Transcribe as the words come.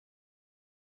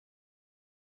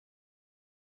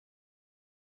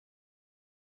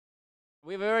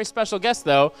We have a very special guest,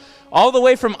 though, all the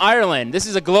way from Ireland. This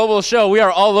is a global show. We are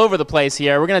all over the place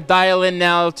here. We're going to dial in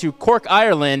now to Cork,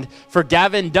 Ireland, for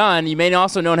Gavin Dunne. You may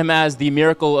also know him as the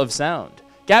Miracle of Sound.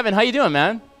 Gavin, how you doing,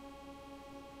 man?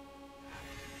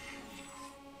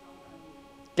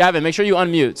 Gavin, make sure you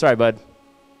unmute. Sorry, bud.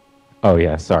 Oh,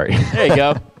 yeah, sorry. There you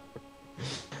go.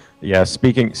 Yeah,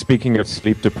 speaking of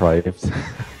sleep deprived.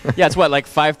 Yeah, it's what, like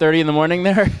 5:30 in the morning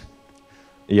there?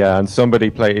 Yeah, and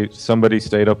somebody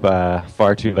stayed up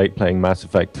far too late playing Mass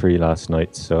Effect 3 last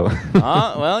night, so.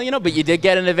 Well, you know, but you did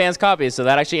get an advanced copy, so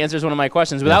that actually answers one of my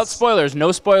questions. Without spoilers,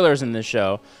 no spoilers in this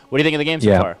show. What do you think of the game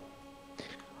so far?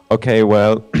 Okay,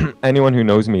 well, anyone who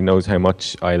knows me knows how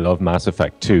much I love Mass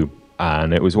Effect 2,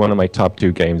 and it was one of my top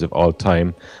 2 games of all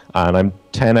time, and I'm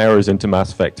 10 hours into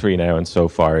Mass Effect 3 now, and so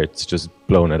far it's just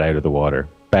blown it out of the water.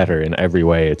 Better in every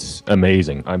way. It's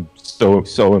amazing. I'm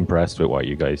so impressed with what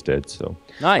you guys did. So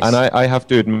nice. And I have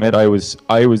to admit, I was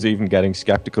even getting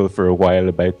skeptical for a while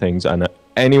about things. And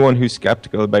anyone who's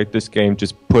skeptical about this game,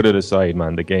 just put it aside,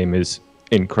 man. The game is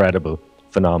incredible,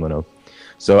 phenomenal.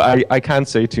 So I can't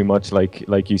say too much.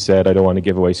 Like you said, I don't want to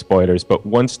give away spoilers. But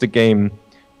once the game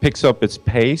picks up its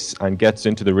pace and gets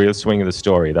into the real swing of the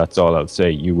story, that's all I'll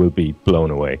say. You will be blown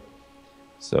away.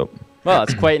 So. Well,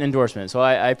 it's quite an endorsement, so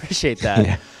I appreciate that.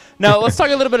 Yeah. Now, let's talk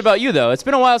a little bit about you, though. It's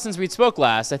been a while since we spoke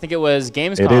last. I think it was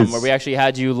Gamescom, where we actually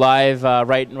had you live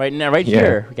right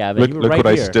here, Gavin. Look what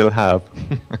I still have.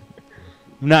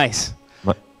 Nice.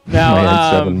 My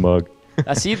N7 mug.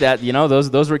 I see that. You know,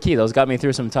 those were key. Those got me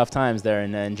through some tough times there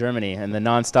in Germany and the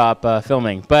nonstop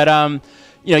filming. But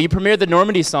you know, you premiered the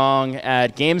Normandy song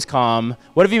at Gamescom.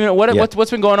 What have you been? What's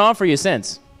been going on for you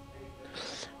since?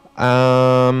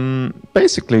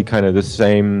 Basically kind of the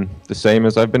same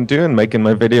as I've been doing, making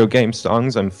my video game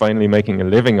songs. I'm finally making a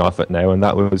living off it now, and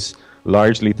that was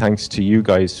largely thanks to you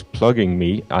guys plugging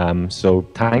me. So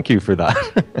thank you for that.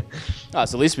 Oh,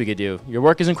 it's the least we could do. Your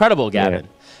work is incredible, Gavin.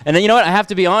 Yeah. And then, you know what? I have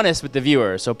to be honest with the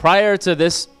viewer. So prior to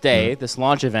this day, this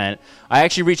launch event, I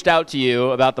actually reached out to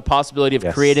you about the possibility of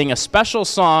creating a special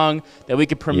song that we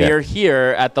could premiere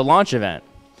here at the launch event.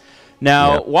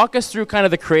 Now, walk us through kind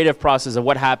of the creative process of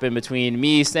what happened between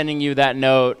me sending you that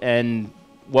note and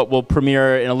what will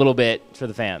premiere in a little bit for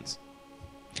the fans.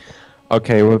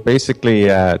 Okay, well, basically,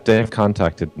 Dave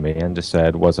contacted me and just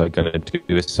said, was I going to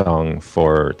do a song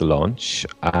for the launch?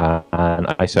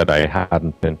 And I said I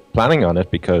hadn't been planning on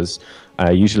it because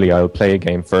usually I'll play a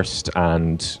game first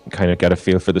and kind of get a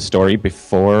feel for the story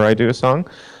before I do a song.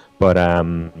 But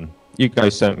you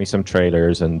guys sent me some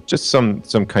trailers and just some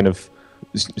kind of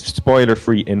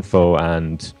spoiler-free info,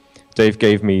 and Dave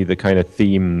gave me the kind of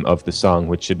theme of the song,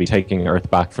 which should be taking Earth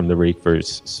back from the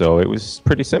Reapers. So it was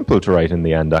pretty simple to write in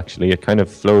the end, actually. It kind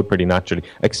of flowed pretty naturally,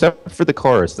 except for the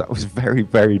chorus. That was very,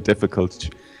 very difficult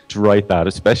to write that,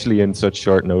 especially in such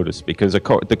short notice, because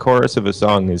the chorus of a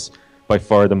song is by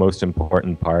far the most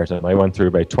important part, and I went through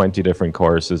about 20 different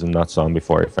choruses in that song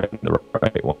before I found the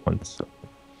right one. So.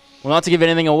 Well, not to give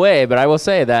anything away, but I will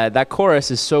say that that chorus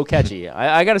is so catchy.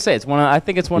 I got to say, I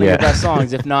think it's one of your best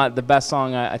songs, if not the best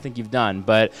song I think you've done.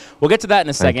 But we'll get to that in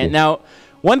a second. Now,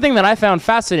 one thing that I found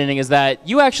fascinating is that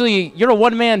you're a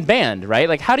one-man band, right?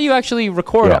 Like, how do you actually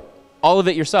record all of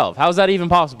it yourself? How is that even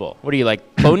possible? What do you,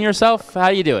 like, clone yourself? How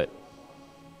do you do it?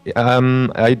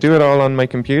 I do it all on my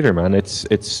computer, man.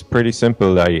 It's pretty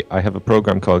simple. I have a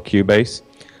program called Cubase,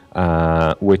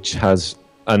 which has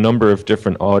a number of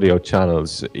different audio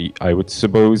channels. I would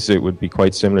suppose it would be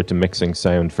quite similar to mixing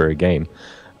sound for a game.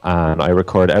 And I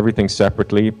record everything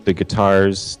separately, the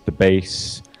guitars, the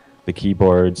bass, the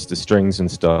keyboards, the strings and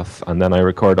stuff. And then I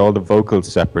record all the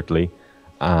vocals separately.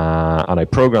 And I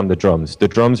program the drums. The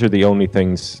drums are the only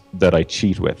things that I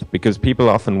cheat with, because people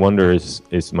often wonder,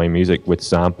 is my music with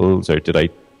samples, or did I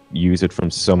use it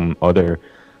from some other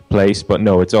place? But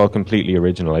no, it's all completely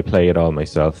original. I play it all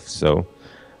myself. So.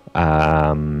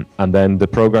 And then the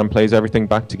program plays everything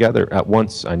back together at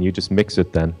once, and you just mix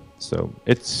it then. So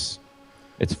it's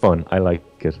fun. I like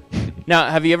it. Now,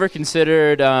 have you ever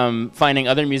considered finding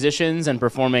other musicians and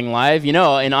performing live? You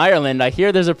know, in Ireland, I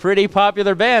hear there's a pretty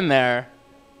popular band there.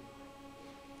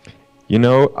 You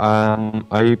know,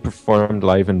 I performed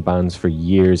live in bands for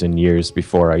years and years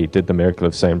before I did the Miracle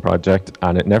of Sound project,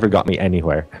 and it never got me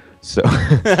anywhere. So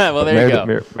well, there you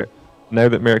go. Now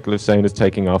that Miracle of Sound is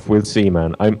taking off, we'll see,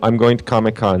 man. I'm going to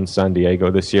Comic-Con San Diego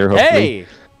this year, hopefully. Hey,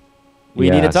 we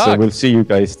need to talk. So we'll see you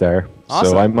guys there.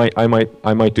 Awesome. So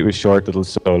I might do a short little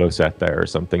solo set there or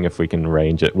something if we can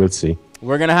arrange it. We'll see.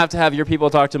 We're gonna have to have your people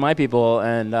talk to my people,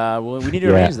 and we need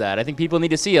to arrange that. I think people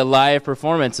need to see a live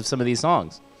performance of some of these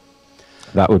songs.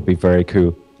 That would be very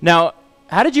cool. Now,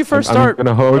 how did you first start? I'm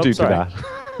going to hold you to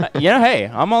that. Hey,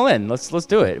 I'm all in. Let's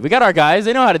do it. We got our guys.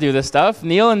 They know how to do this stuff.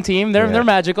 Neil and team, they're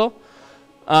magical.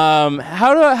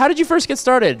 How did you first get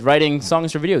started writing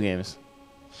songs for video games?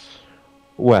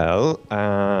 Well,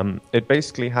 it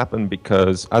basically happened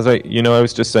because, as I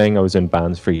was just saying, I was in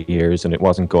bands for years and it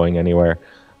wasn't going anywhere.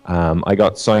 I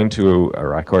got signed to a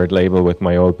record label with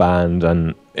my old band,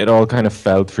 and it all kind of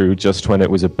fell through just when it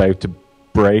was about to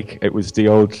break. It was the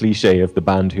old cliche of the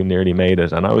band who nearly made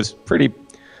it, and I was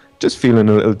just feeling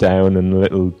a little down and a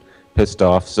little pissed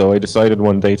off. So I decided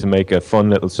one day to make a fun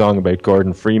little song about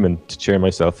Gordon Freeman to cheer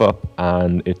myself up,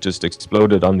 and it just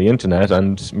exploded on the internet,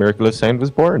 and Miracle of Sound was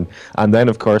born. And then,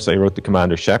 of course, I wrote the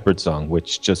Commander Shepard song,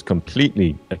 which just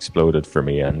completely exploded for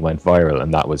me and went viral,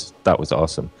 and that was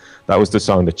awesome. That was the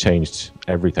song that changed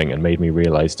everything and made me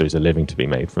realize there's a living to be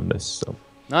made from this. So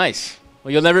nice.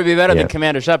 Well, you'll never be better than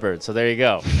Commander Shepard, so there you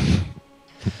go.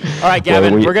 All right,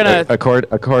 Gavin, we're gonna.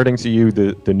 According to you,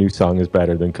 the new song is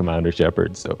better than Commander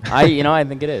Shepard. So I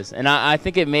think it is, and I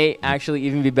think it may actually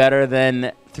even be better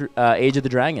than Age of the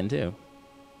Dragon too.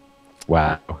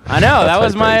 Wow. I know that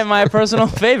was my personal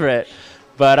favorite,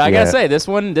 but I gotta say this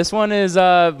one is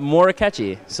more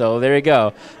catchy. So there you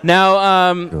go.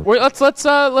 Now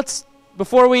let's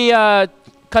before we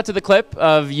cut to the clip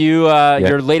of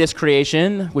your latest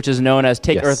creation, which is known as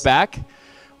Take Earth Back.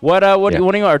 What do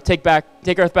you or Take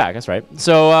Earth Back? That's right.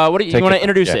 So what do you want to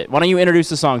introduce it? Why don't you introduce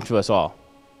the song to us all?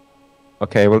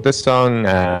 Okay. Well, this song,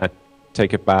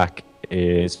 Take It Back,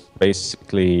 is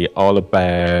basically all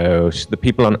about the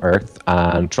people on Earth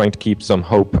and trying to keep some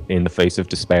hope in the face of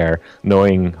despair,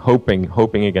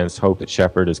 hoping against hope that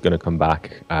Shepard is going to come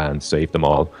back and save them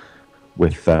all.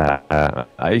 With I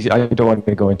don't want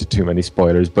to go into too many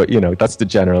spoilers, but that's the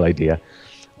general idea.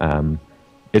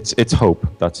 It's hope.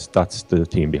 That's the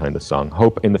theme behind the song.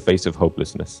 Hope in the face of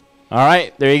hopelessness. All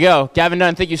right, there you go. Gavin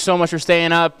Dunne, thank you so much for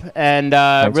staying up, and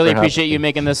really appreciate you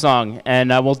making this song. And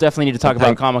we'll definitely need to talk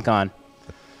about Comic-Con.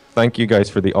 Thank you guys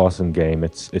for the awesome game.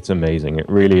 It's amazing. It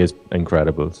really is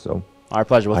incredible. So our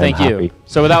pleasure. Well, thank you.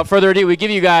 So without further ado, we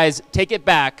give you guys Take It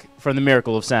Back from the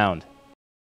Miracle of Sound.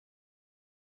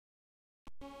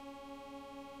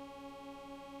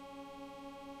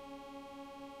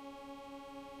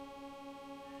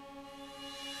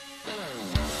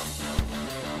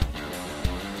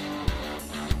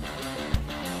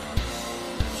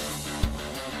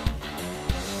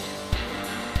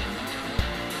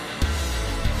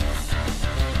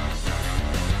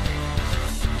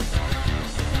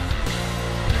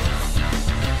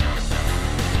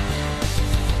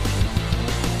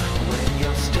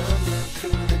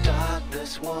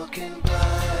 Walking